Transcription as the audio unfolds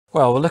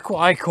Well, look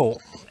what I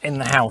caught in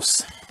the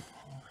house.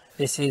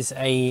 This is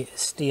a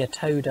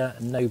Steatoda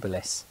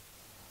nobilis,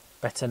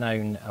 better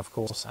known, of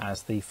course,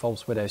 as the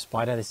false widow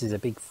spider. This is a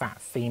big fat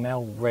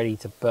female ready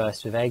to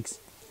burst with eggs,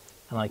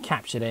 and I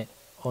captured it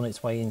on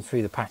its way in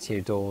through the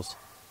patio doors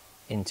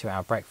into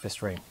our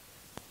breakfast room.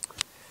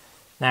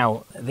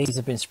 Now, these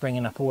have been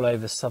springing up all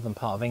over the southern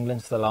part of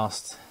England for the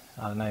last,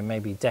 I don't know,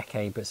 maybe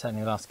decade, but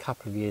certainly the last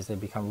couple of years they've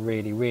become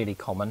really, really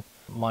common.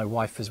 My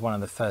wife was one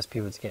of the first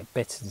people to get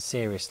bitten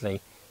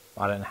seriously.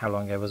 I don't know how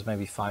long ago, it was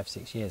maybe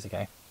 5-6 years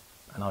ago.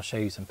 And I'll show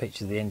you some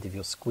pictures at the end if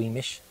you're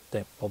squeamish,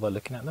 don't bother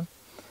looking at them.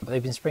 But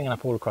they've been springing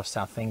up all across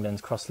South England,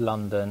 across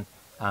London,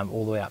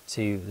 all the way up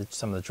to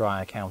some of the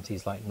drier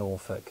counties like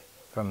Norfolk,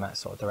 from that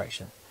sort of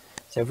direction.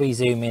 So if we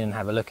zoom in and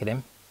have a look at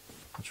him,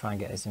 I'll try and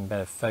get this in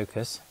better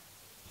focus.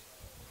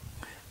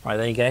 Right,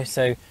 there you go.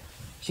 So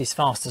she's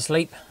fast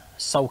asleep,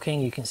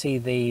 sulking. You can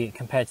see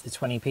compared to the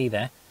 20p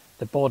there,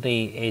 the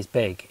body is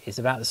big. It's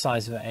about the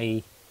size of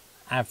a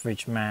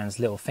average man's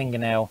little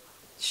fingernail,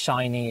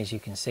 shiny as you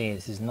can see.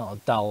 This is not a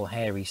dull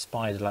hairy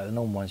spider like the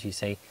normal ones you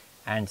see,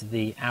 and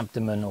the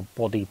abdomen or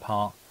body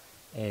part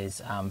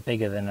is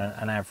bigger than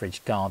an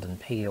average garden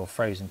pea or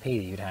frozen pea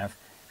that you'd have,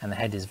 and the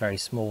head is very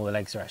small. The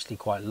legs are actually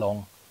quite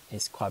long.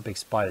 It's quite a big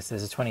spider. So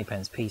there's a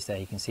 20p piece there,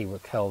 you can see we're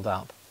curled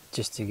up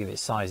just to give it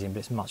sizing, but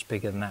it's much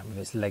bigger than that with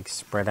its legs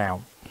spread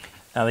out.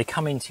 Now they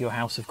come into your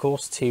house, of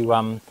course,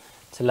 to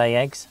lay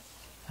eggs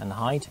and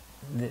hide.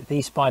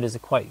 These spiders are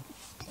quite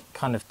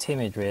kind of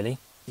timid, really.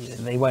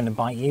 They won't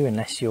bite you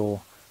unless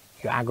you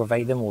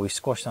aggravate them or you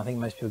squash them. I think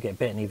most people get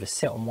bitten, either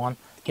sit on one,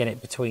 get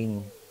it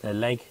between their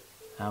leg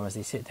as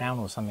they sit down,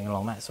 or something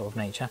along that sort of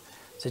nature.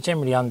 So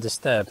generally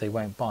undisturbed, they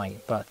won't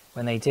bite, but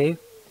when they do,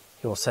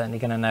 you're certainly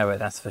going to know it,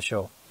 that's for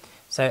sure.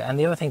 So, and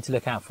the other thing to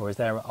look out for is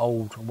there are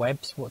old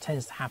webs. What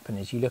tends to happen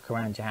is you look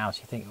around your house,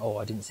 you think, oh,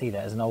 I didn't see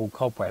that as an old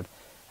cobweb,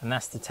 and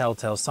that's the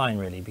telltale sign,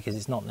 really, because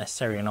it's not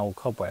necessarily an old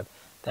cobweb.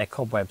 Their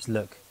cobwebs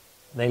look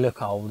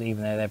old,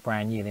 even though they're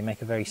brand new. They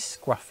make a very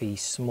scruffy,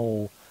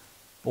 small,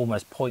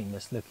 almost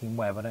pointless looking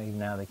web. I don't even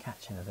know how they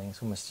catch anything.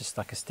 It's almost just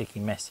like a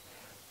sticky mess.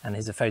 And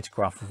here's a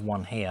photograph of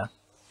one here.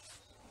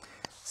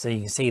 So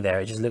you can see there,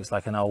 it just looks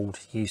like an old,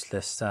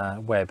 useless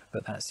web,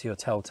 but that's your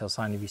telltale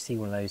sign if you see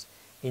one of those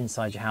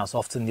inside your house.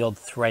 Often the odd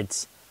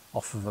threads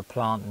off of a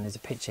plant, and there's a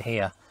picture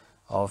here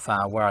of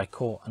where I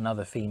caught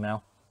another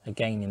female,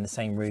 again in the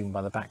same room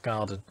by the back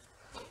garden.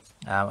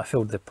 I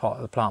filled the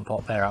plant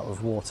pot there up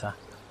with water,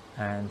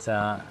 and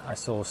I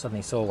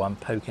suddenly saw one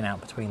poking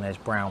out between those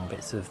brown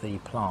bits of the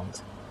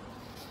plant.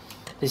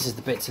 This is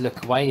the bit to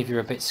look away if you're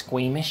a bit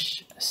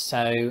squeamish.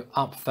 So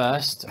up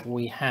first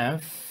we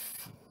have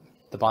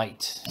the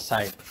bite.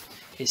 So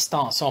it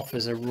starts off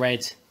as a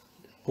red,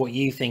 what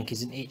you think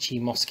is an itchy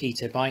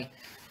mosquito bite,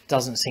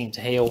 doesn't seem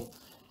to heal,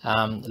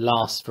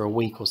 lasts for a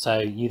week or so.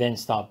 You then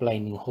start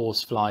blaming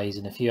horse flies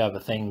and a few other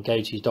things,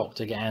 go to your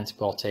doctor, get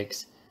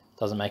antibiotics,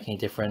 doesn't make any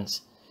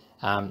difference.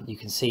 You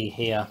can see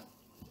here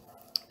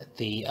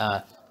the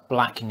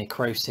black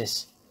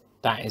necrosis.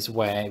 That is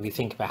where, if you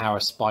think about how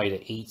a spider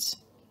eats,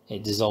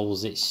 it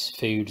dissolves its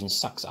food and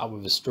sucks it up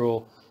with a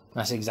straw.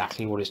 That's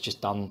exactly what it's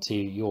just done to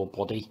your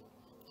body.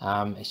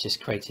 It's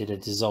just created a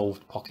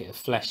dissolved pocket of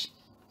flesh.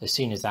 As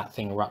soon as that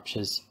thing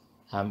ruptures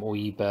or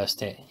you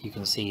burst it, you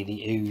can see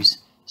the ooze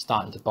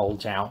starting to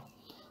bulge out.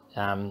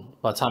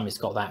 By the time it's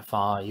got that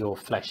far, your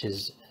flesh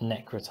is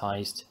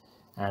necrotized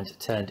and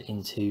turned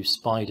into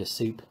spider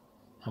soup,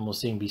 and will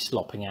soon be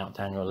slopping out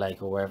down your leg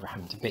or wherever it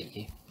happened to bit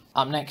you.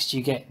 Up next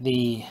you get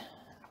the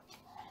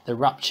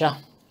rupture,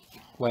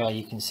 where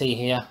you can see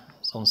here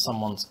it's on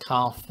someone's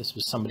calf. This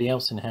was somebody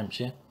else in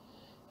Hampshire.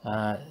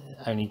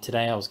 Only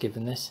today I was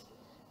given this.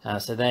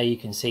 So there you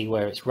can see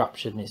where it's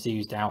ruptured and it's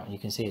oozed out, and you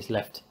can see it's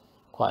left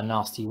quite a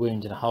nasty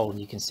wound and a hole, and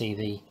you can see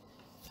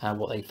the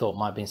what they thought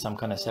might have been some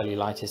kind of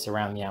cellulitis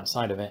around the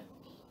outside of it,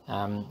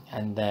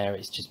 and there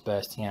it's just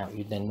bursting out.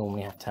 You'd then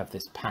normally have to have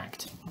this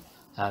packed.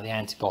 The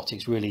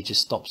antibiotics really just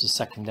stops the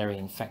secondary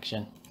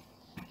infection.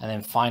 And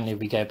then finally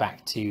we go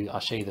back to, I'll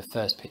show you the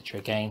first picture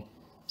again.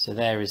 So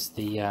there is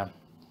the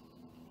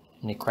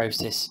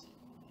necrosis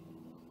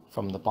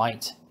from the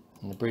bite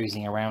and the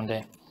bruising around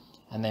it,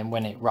 and then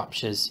when it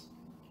ruptures,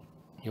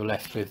 you're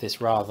left with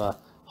this rather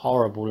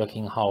horrible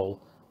looking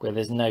hole where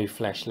there's no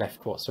flesh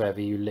left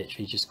whatsoever. You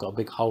literally just got a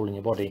big hole in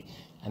your body,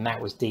 and that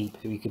was deep.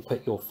 You could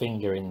put your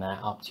finger in there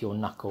up to your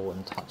knuckle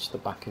and touch the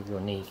back of your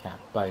kneecap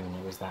bone.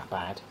 It was that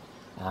bad.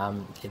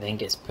 It then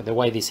gets put, the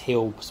way this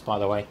heals, by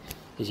the way,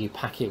 is you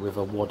pack it with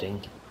a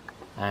wadding,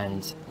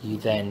 and you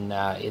then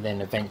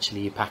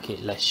eventually you pack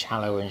it less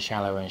shallower and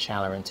shallower and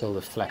shallower until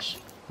the flesh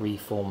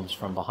reforms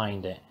from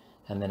behind it,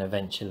 and then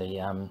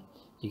eventually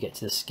you get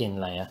to the skin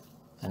layer,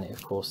 and it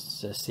of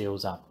course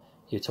seals up.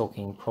 You're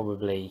talking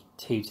probably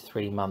 2 to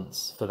 3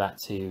 months for that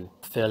to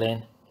fill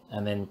in,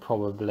 and then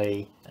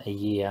probably a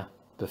year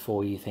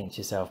before you think to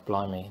yourself,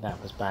 blimey, that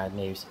was bad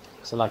news.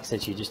 So like I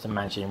said to you, just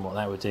imagine what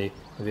that would do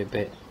if it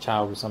bit a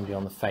child with somebody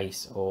on the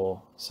face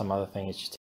or some other thing. It's just